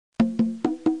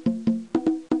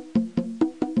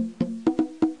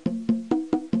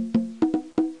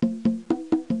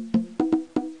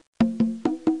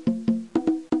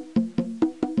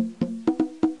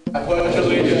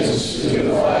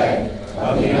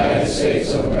United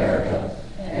States of America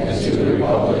and to the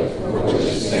republic for which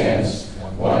it stands,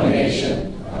 one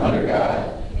nation, under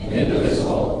God,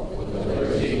 indivisible, with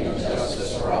liberty and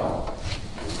justice for all.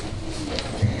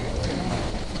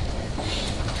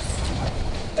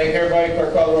 Thank you, everybody.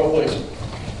 Clerk, call the roll, please.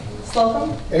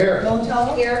 Slocum. Here.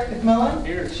 Militello. Here. McMillan.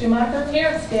 Here. Schumacher.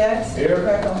 Here. Skaggs. Here.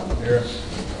 Greco. Here.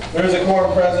 There's a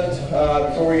quorum present.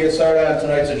 Before we get started on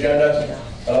tonight's agenda,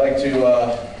 I'd like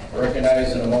to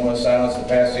recognize in a moment of silence the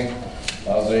passing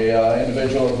of the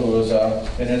individual who has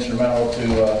been instrumental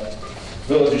to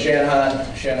Village of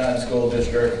Channahon School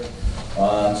District,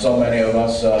 so many of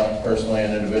us personally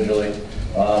and individually.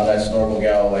 That's Norval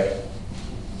Galloway.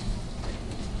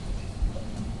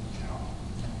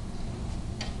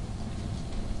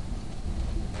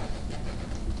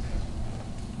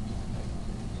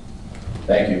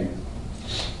 Thank you.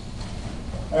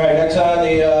 All right, next on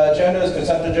the agenda is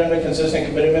consent agenda consisting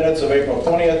committee minutes of April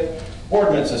 20th,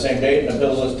 board minutes the same date, and the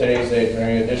bills list today's date. Are there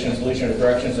any additions, deletions, or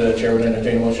corrections? The chair would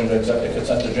entertain a motion to accept the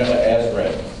consent agenda as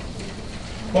read.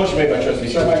 Motion made by trustee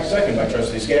Schumacher, second by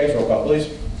trustee Skaggs. Roll call, please.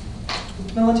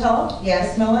 Militello.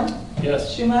 Yes. McMillan.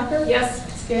 Yes. Schumacher.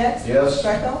 Yes. Skaggs. Yes.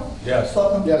 Greco. Yes.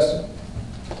 Slocum. Yes.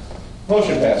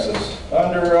 Motion passes.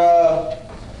 Under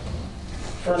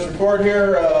first report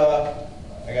here,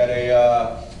 I got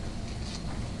a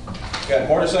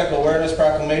motorcycle awareness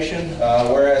proclamation.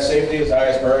 Whereas safety is the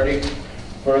highest priority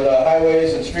for the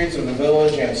highways and streets of the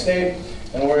village and state,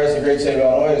 and whereas the great state of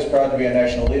Illinois is proud to be a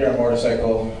national leader in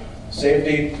motorcycle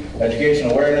safety,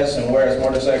 education, awareness, and whereas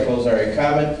motorcycles are a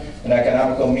common and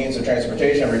economical means of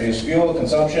transportation, reduce fuel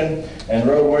consumption and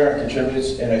road wear, and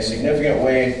contributes in a significant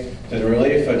way to the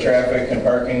relief of traffic and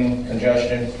parking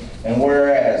congestion. And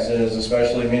whereas it is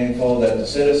especially meaningful that the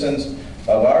citizens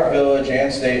of our village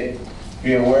and state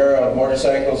be aware of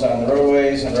motorcycles on the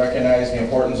roadways and recognize the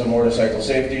importance of motorcycle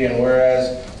safety. And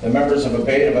whereas the members of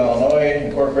ABATE of Illinois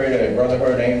incorporate a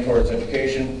brotherhood aimed towards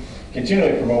education,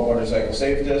 continually promote motorcycle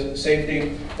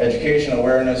safety, education,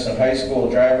 awareness, and high school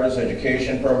drivers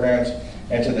education programs,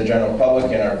 and to the general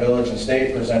public in our village and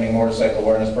state, presenting motorcycle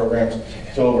awareness programs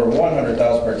to over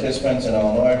 100,000 participants in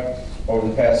Illinois over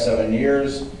the past 7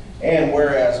 years. And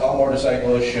whereas all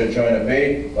motorcyclists should join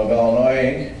ABATE of Illinois,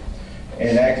 Inc.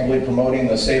 in actively promoting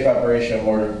the safe operation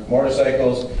of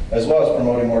motorcycles, as well as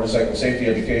promoting motorcycle safety,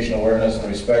 education, awareness, and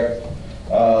respect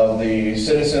of the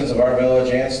citizens of our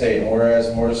village and state. And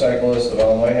whereas motorcyclists of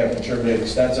Illinois have contributed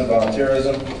extensive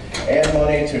volunteerism and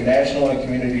money to national and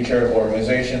community charitable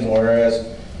organizations. And whereas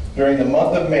during the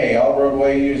month of May, all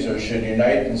roadway users should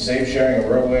unite in safe sharing of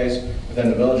roadways within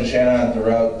the village of Channahon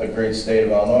throughout the great state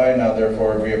of Illinois. Now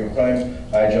therefore be it proclaimed,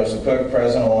 I, Joseph Cook,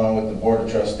 President, along with the Board of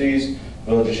Trustees,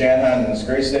 Village of Channahon, in this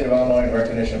great state of Illinois, in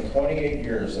recognition of 28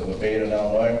 years of ABATE in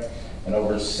Illinois and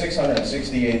over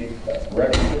 668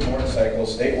 registered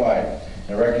motorcycles statewide,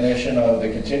 in recognition of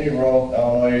the continued role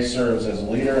Illinois serves as a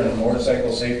leader in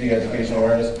motorcycle safety, education,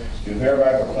 awareness, do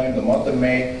hereby proclaim the month of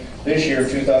May this year,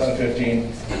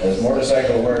 2015, as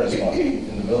Motorcycle Awareness Month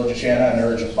in the Village of Channahon, and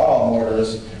urge all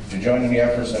motorists to join in the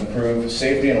efforts to improve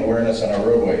safety and awareness on our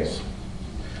roadways.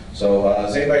 So,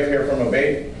 is anybody here from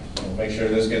ABATE? We'll make sure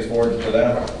this gets forwarded to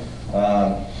them.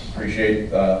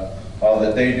 Appreciate all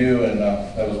that they do, and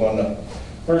that was one of the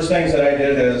first things that I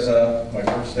did as my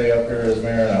first day up here as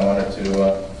mayor, and I wanted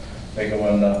to make it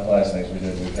one of the last things we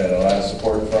did. We've had a lot of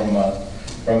support from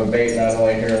ABATE, not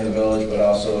only here in the village, but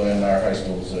also in our high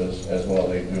schools as well.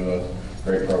 They do a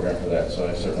great program for that, so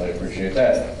I certainly appreciate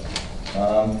that.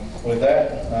 With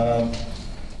that,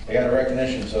 I got a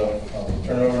recognition, so I'll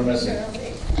turn it over to Missy.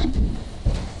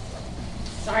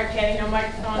 Sorry, Patty, no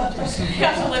microphone. You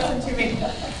have to listen to me.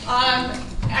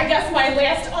 I guess my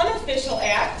last unofficial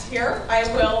act here,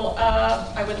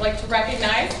 I would like to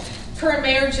recognize current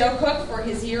Mayor Joe Cook for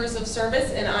his years of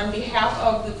service, and on behalf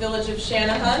of the Village of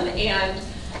Channahon and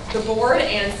the board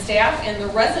and staff and the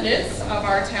residents of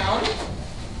our town.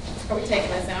 Are we taking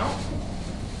this out?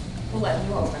 We'll let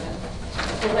you open it.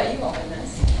 We'll let you open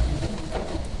this.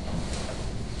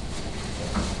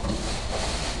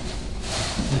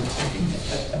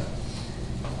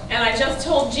 And I just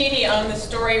told Jeannie on the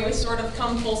story, we sort of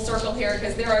come full circle here,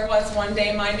 because there I was one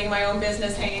day minding my own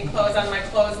business, hanging clothes on my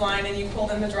clothesline, and you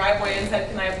pulled in the driveway and said,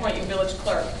 can I appoint you village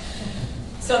clerk?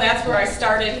 So that's where I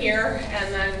started here,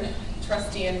 and then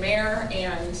trustee and mayor,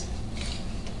 and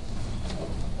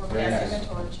we're passing the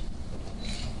torch.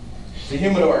 The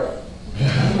humidor.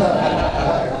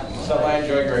 Something I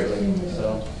enjoy greatly.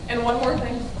 So. And one more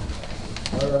thing.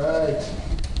 All right.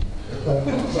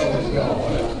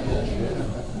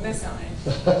 This sign.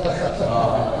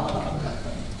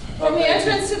 From the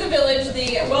entrance to the village,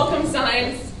 the welcome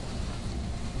signs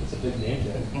It's a big name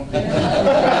tag. You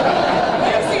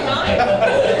see mine.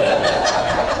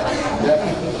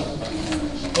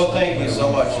 Well, thank you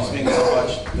so much. This means so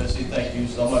much. Missy, thank you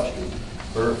so much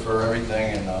for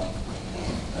everything and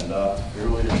your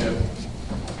leadership.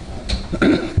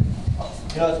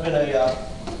 You know,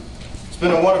 it's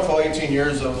been a wonderful 18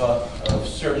 years of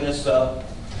serving this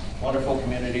wonderful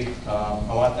community.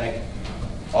 I want to thank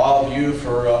all of you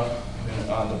for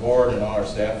on the board and all our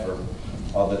staff for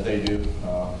all that they do.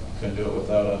 Couldn't do it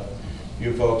without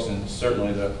you folks and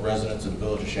certainly the residents of the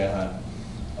village of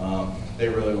Channahon. They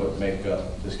really would make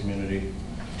this community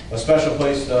a special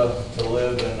place to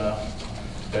live and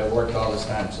that worked all this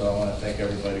time. So I want to thank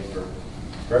everybody for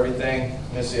everything.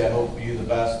 Missy, I hope you the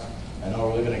best. I know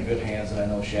we're living in good hands, and I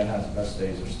know Channahon's best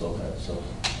days are still ahead. So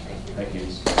thank you.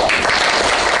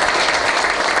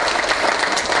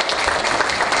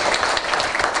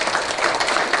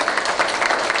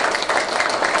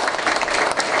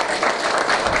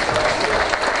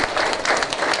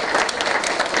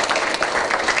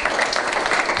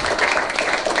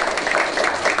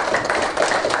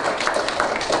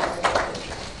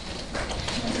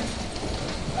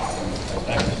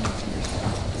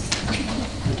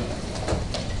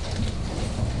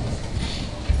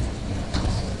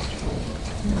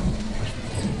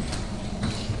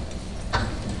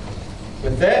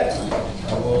 With that,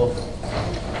 I will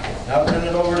now turn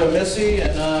it over to Missy and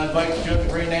invite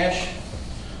Judge Ray Nash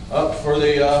up for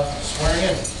the swearing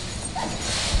in.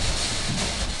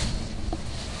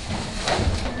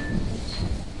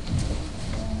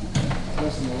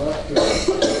 Press on the left,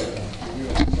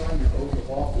 you're going to sign your oath of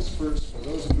office first. For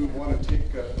those of you who want to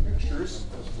take pictures,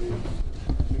 as we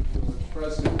give the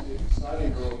President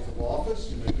signing her oath of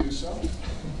office, you may do so.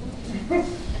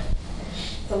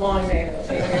 It's a long day. It'll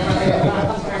take me a lot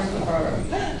of time to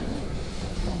program.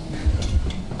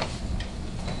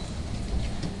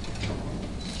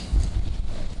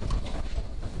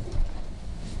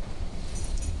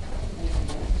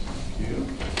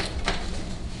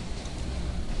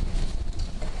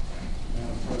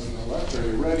 President-elect, are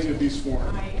you ready to be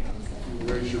sworn? I am.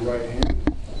 You raise your right hand and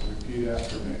repeat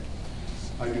after me.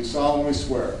 I do solemnly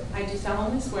swear I do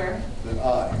solemnly swear that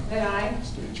I, that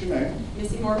state your name, I,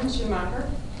 Missy Morgan Schumacher,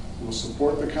 will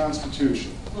support the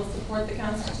Constitution will support the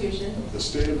Constitution of the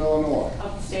State of Illinois,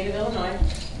 of the State of Illinois,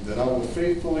 and that I will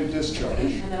faithfully discharge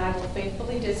and that I will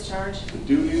faithfully discharge the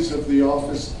duties of the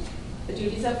office the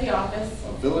duties of the office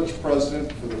of Village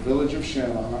President for the Village of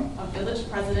Channahon of Village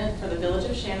President for the Village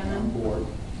of Channahon Board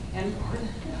and Board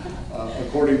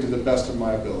according to the best of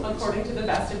my abilities. according to the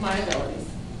best of my abilities.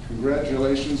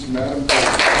 Congratulations, Madam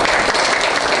President.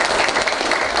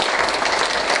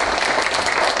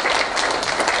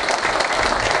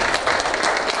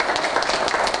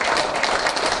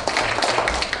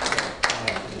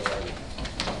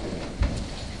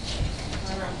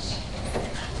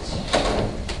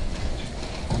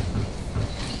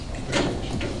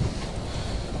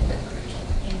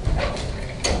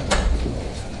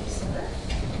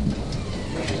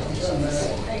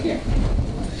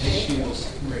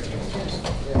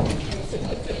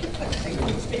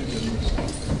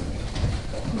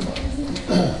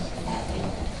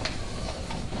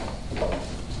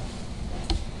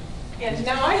 And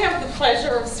now I have the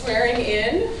pleasure of swearing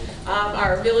in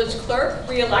our village clerk,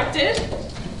 re-elected,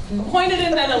 appointed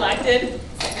and then elected,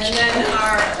 and then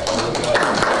our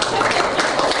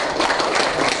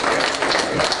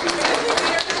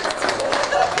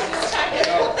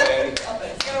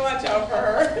gonna watch out for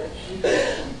her.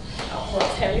 Oh,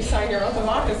 let's have you sign your oath of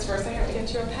office first. I have to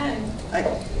get you a pen.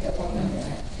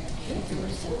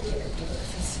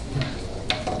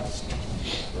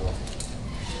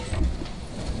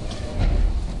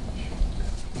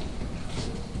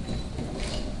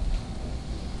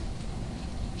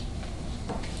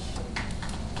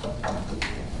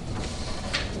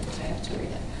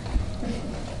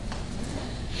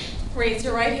 Raise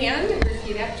your right hand and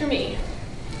repeat after me.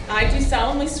 I do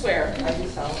solemnly swear I do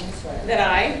solemnly swear that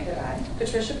I, that I,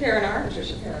 Patricia Perinar,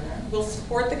 Patricia Perinar, will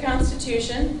support the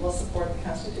Constitution will support the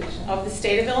Constitution of the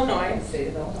State of Illinois, of the State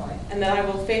of Illinois, and that I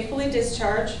will faithfully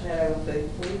discharge and that I will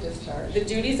faithfully discharge the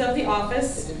duties of the the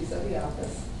office duties of the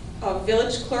office of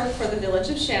Village Clerk for the Village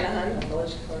of of Channahon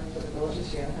Village Clerk for the Village of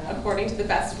Channahon according to the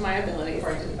best of my abilities.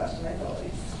 according to the best of my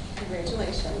abilities.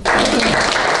 Congratulations.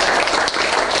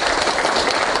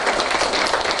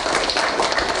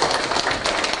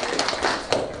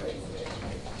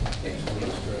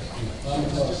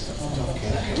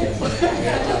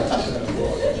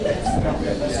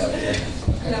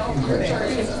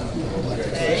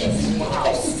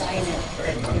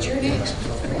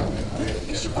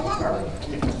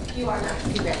 You are not.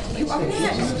 You are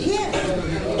next. Yes.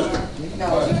 No.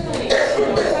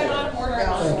 I'm out of order. I'm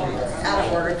out of order. Out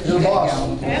of order. You're the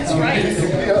boss. That's right.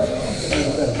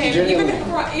 Okay, even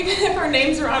if our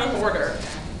names are out of order,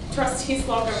 Trustee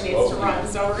Slocum needs to run,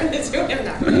 so we're going to do him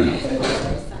now.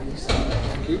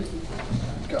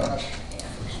 Gosh.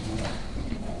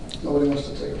 Nobody wants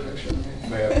to take a picture of me.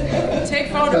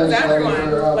 Take photos, Thanks, Letty, everyone.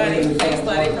 for, Letty, making me thanks, fun.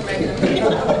 Letty, for making me.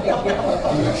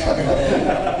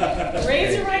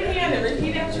 Raise your right hand and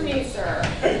repeat after me, sir.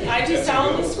 I do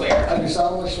solemnly swear I do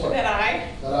solemnly swear that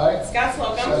that I, Scott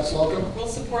Scott Slocum, Slocum, will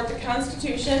support the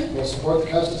Constitution will support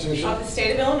the Constitution of of the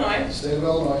State of Illinois, the State of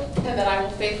Illinois, and that I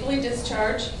will faithfully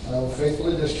discharge and I will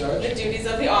faithfully discharge the duties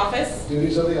of the office the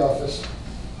duties of the office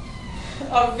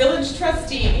of Village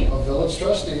Trustee of Village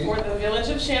Trustee for the Village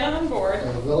of Channahon Board,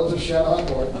 of the Village of Channahon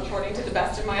Board, according to the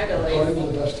best of my ability. according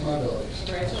to the best of my abilities.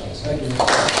 Congratulations. Thank you.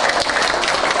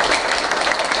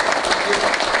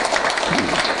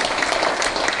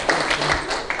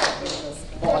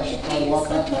 Oh, I should probably walk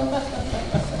out now.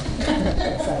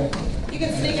 You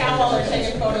can sneak out while they're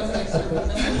taking photos next to them.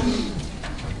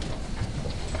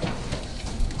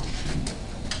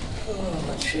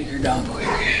 Let's shake her down quick.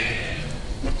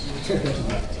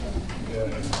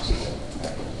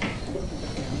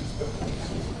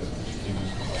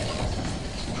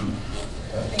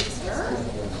 Thanks, sir.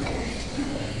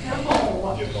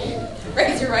 Now,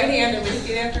 raise your right hand and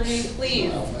repeat after me,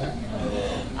 please.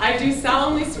 I do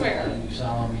solemnly swear I do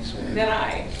solemnly swear that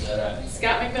I, that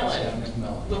Scott I, McMillan, Scott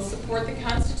McMillan, will support the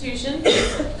Constitution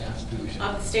the Constitution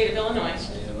of the State of Illinois, of the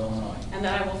State of Illinois, and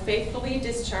that I will faithfully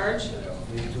discharge that I will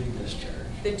faithfully discharge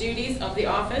the duties of the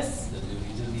office the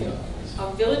duties of the office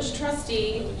of Village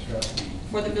Trustee village trustee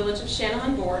for the Village of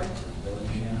Channahon Board, for the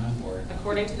Village of Channahon Board to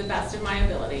according to the best of my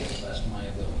ability. the best of my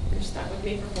ability. You're stuck with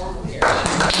me for 4 more years.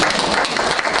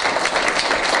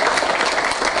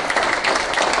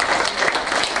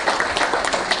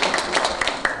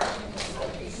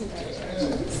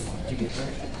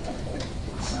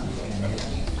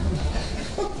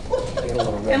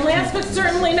 And last but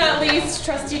certainly not least,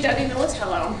 Trustee Debbie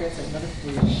Militello.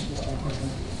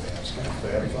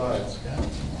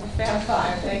 Fab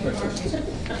five, thank you.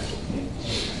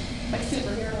 Like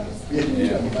superheroes.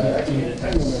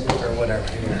 Or whatever.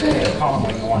 Call them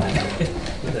what you want.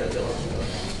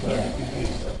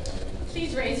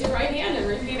 Please raise your right hand and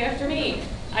repeat after me.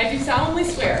 I do solemnly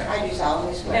swear I do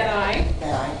solemnly swear that I,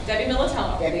 that Debbie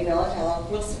Militello, I, Debbie Militello,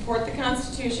 will support the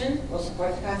Constitution will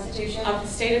support the Constitution of the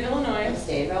State of of Illinois, the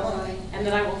State of Illinois, and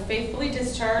that I will faithfully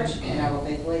discharge and I will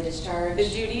faithfully discharge the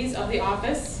duties of the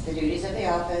office the duties of the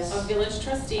office of Village of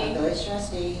Trustee Village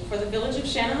Trustee for the Village of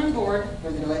Channahon Board,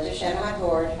 for the Village of Channahon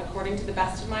Board, according to the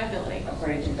best of my ability.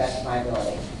 according to the best of my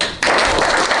ability.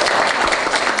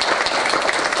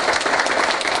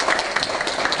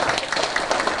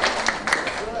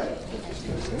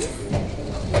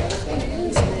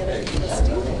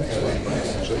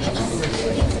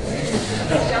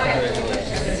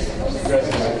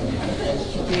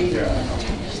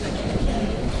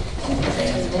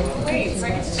 Wait, so I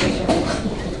get to take Can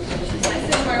I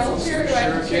sit in my old chair, or do I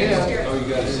have to change chair? Oh, you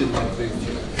gotta sit in that big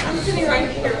chair. I'm sitting right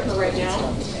here for right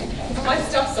now. My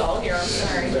stuff's all here, I'm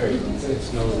sorry.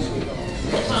 It's no issue.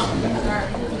 All right.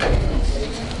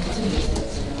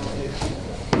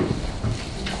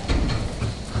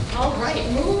 All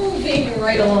right, moving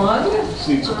right along.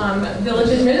 Village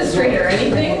Administrator,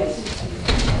 anything?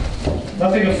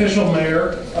 Nothing official,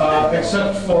 Mayor,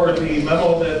 except for the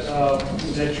memo that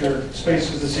is at your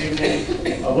spaces this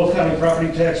evening. Will County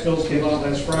property tax bills came out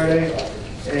last Friday,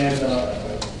 and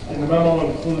the memo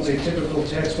includes a typical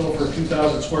tax bill for a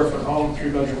 2,000 square foot home,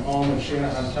 3-bedroom home in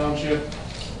Channahon Township,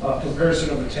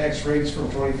 comparison of the tax rates from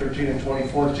 2013 and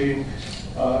 2014,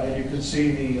 and you can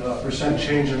see the percent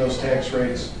change in those tax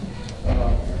rates.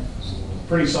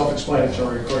 Pretty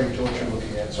self-explanatory according to what you're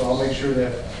looking at. So I'll make sure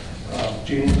that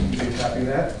Jeannie can give you a copy of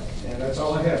that, and that's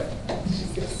all I have.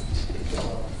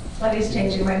 Letty's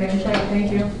changing my name tag,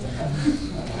 thank you.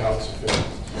 Now it's official.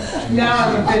 Now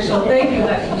I'm official, thank you,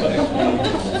 Letty.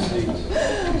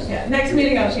 Yeah, next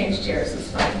meeting I'll change chairs,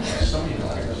 it's fine.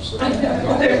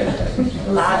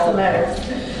 Lots of letters.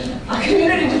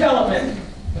 Community development.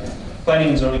 Planning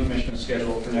and Zoning Commission is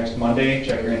scheduled for next Monday.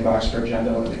 Check your inbox for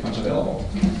agenda when it becomes available.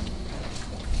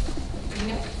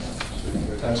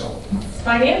 That's all.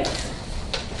 Finance?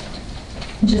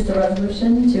 Just a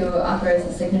resolution to authorize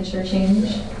a signature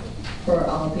change for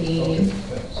all the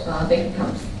bank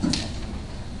accounts.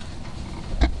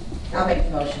 I'll make the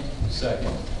motion.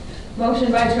 Second.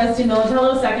 Motion by trustee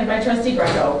Militello, second by trustee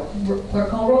Greco. Clerk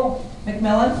call roll.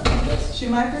 McMillan?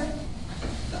 Schumacher?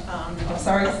 Oh,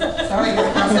 sorry,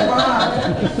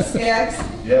 Councilman Skaggs.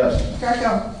 Yes.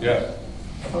 Greco. Yes.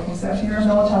 Here,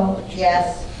 Militello.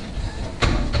 Yes.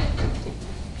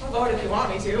 I'll vote if you want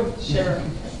me to. Sure.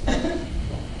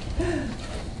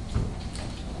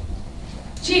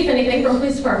 Chief, anything from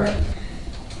police department?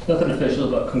 Nothing official,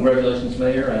 but congratulations,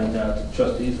 Mayor, and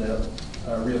trustees that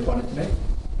are reappointed today.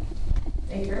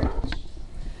 Thank you very much.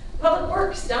 Public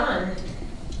Works, Don.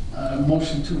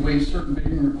 Motion to waive certain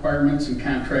bidding requirements and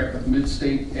contract with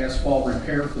Mid-State Asphalt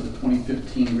Repair for the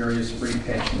 2015 various spray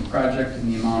patching project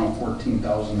in the amount of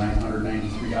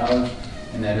 $14,993,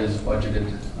 and that is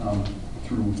budgeted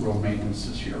through road maintenance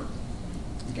this year.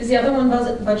 Is the other one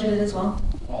budgeted as well?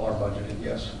 All are budgeted,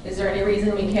 yes. Is there any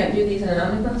reason we can't do these in an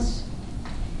omnibus?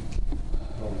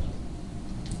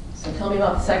 So tell me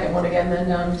about the second one again, then,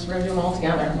 because we're going to do them all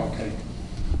together. Okay.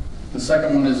 The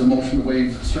second one is a motion to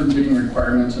waive certain bidding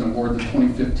requirements and award the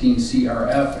 2015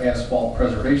 CRF Asphalt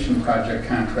Preservation Project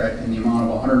contract in the amount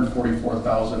of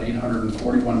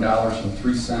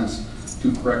 $144,841.03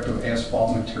 to Corrective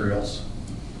Asphalt Materials.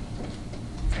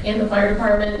 And the fire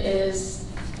department is,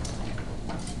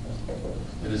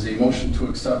 It is a motion to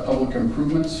accept public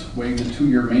improvements, waive the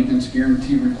 2-year maintenance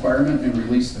guarantee requirement, and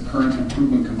release the current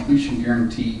improvement completion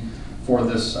guarantee for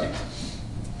this site.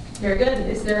 very good.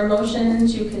 Is there a motion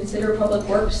to consider public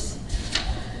works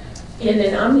in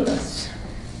an omnibus?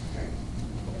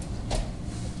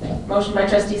 Motion by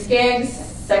trustee Skaggs,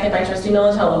 second by trustee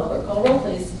Militello. Clerk call roll,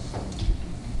 please.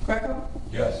 Greco.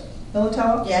 Yes.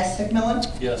 Militello. Yes. McMillan.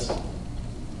 Yes.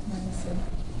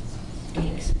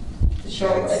 It's a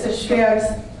short. Skaggs.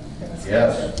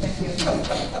 Yes. Thank you.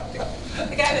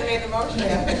 The guy that made the motion.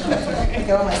 Yeah. I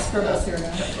got all my scribbles here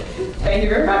now. Thank you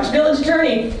very much. Village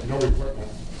attorney. No report.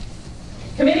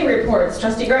 Committee reports.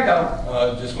 Trustee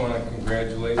Greco. Just want to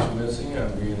congratulate you, Missy,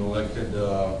 on being elected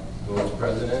village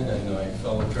president and my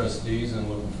fellow trustees, and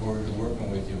looking forward to working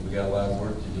with you. We got a lot of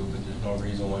work to do, but there's no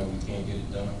reason why we can't get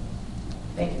it done.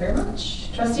 Thank you very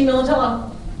much. Trustee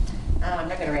Militello. I'm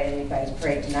not going to write anybody's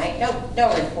parade tonight.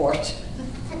 No report.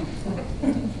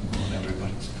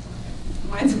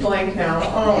 Mine's blank now.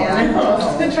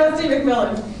 Oh, no. Trustee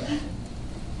McMillan.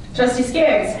 Trustee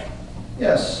Skaggs.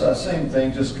 Yes, same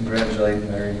thing, just congratulating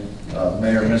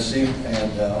Mayor Missy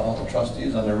and all the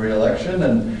trustees on their reelection.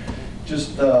 And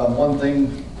just one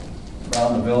thing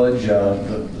around the village,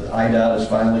 the IDOT is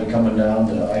finally coming down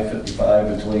to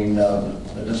I-55 between the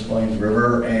Des Plaines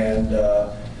River and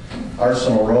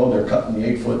Arsenal Road. They're cutting the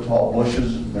 8-foot tall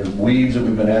bushes. There's weeds that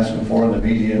we've been asking for in the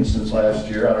median since last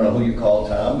year. I don't know who you called,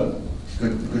 Tom, but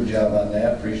good job on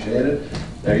that, appreciate it.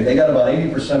 They got about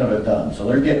 80% of it done, so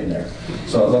they're getting there.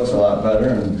 So it looks a lot better,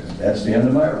 and that's the end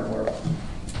of my report.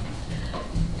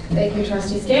 Thank you,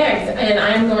 Trustee Skaggs. And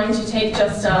I'm going to take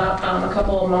just a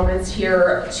couple of moments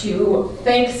here to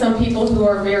thank some people who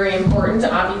are very important.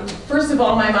 First of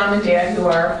all, my mom and dad who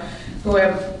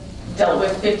have dealt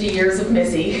with 50 years of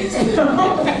Missy. So,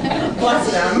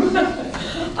 bless them.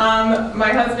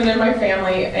 My husband and my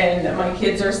family and my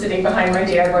kids are sitting behind my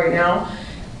dad right now.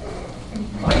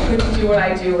 I couldn't do what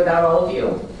I do without all of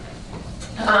you.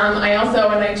 I also,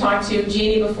 when I talked to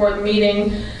Jeannie before the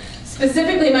meeting,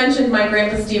 specifically mentioned my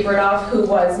grandpa Steve Ridoff, who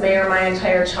was mayor my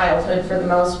entire childhood for the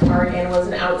most part and was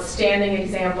an outstanding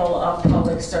example of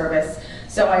public service.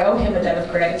 So I owe him a debt of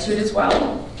gratitude as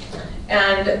well.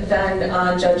 And then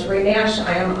Judge Ray Nash,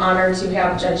 I am honored to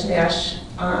have Judge Nash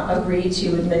agree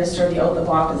to administer the oath of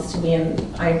office to me, and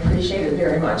I appreciate it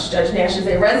very much. Judge Nash is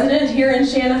a resident here in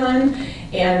Channahon,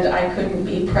 and I couldn't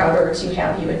be prouder to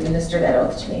have you administer that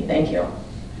oath to me. Thank you.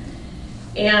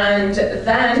 And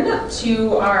then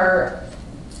to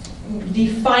the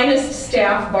finest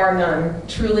staff, bar none.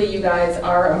 Truly, you guys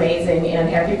are amazing, and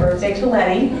happy birthday to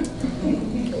Letty.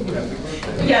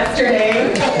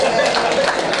 Yesterday.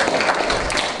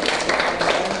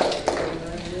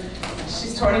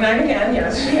 She's 29 again,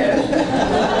 yes she is.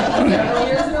 Several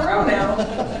years in a row now.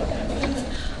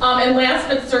 And last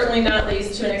but certainly not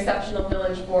least, to an exceptional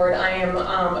village board, I am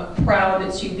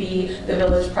proud to be the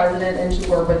village president and to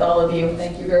work with all of you.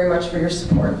 Thank you very much for your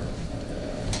support.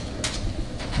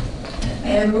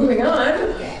 And moving on,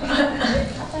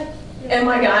 and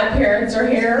my godparents are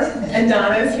here, and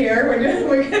Donna's here,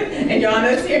 and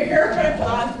Yana's here.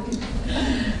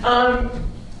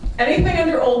 Anything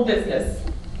under old business?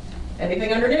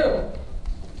 Anything under new?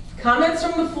 Comments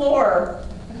from the floor?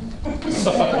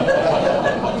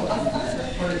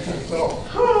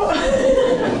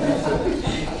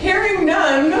 Hearing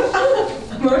none,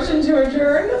 motion to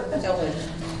adjourn?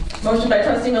 Motion by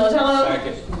trustee Militello.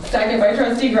 Second by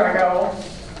trustee Greco.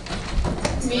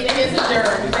 Meeting is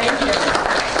adjourned. Thank you.